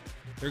call up.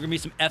 There are going to be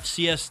some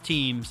FCS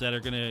teams that are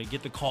going to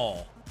get the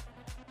call.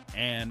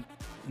 And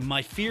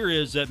my fear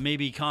is that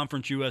maybe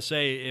Conference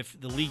USA,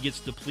 if the league gets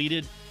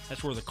depleted,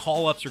 that's where the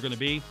call-ups are going to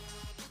be.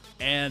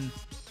 And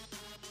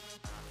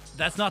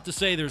that's not to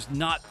say there's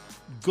not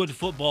good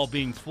football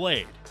being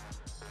played.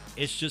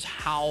 It's just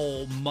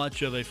how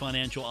much of a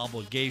financial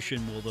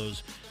obligation will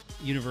those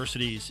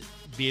universities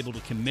be able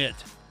to commit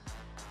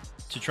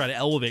to try to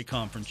elevate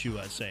Conference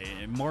USA.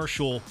 And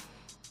Marshall,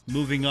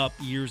 moving up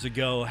years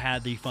ago,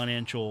 had the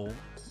financial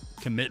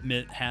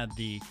commitment, had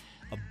the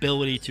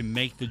ability to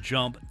make the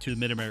jump to the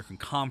Mid-American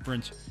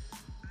Conference.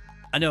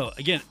 I know,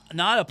 again,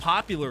 not a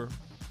popular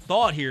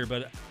thought here,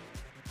 but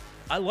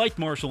I liked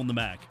Marshall in the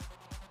MAC.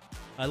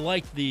 I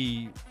like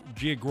the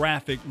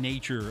geographic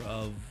nature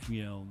of,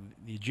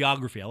 the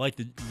geography. I like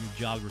the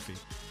geography.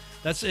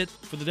 That's it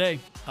for the day.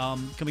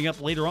 Coming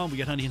up later on, we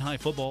got Huntington High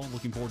football.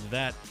 Looking forward to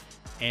that.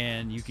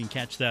 And you can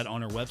catch that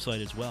on our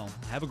website as well.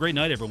 Have a great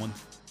night, everyone.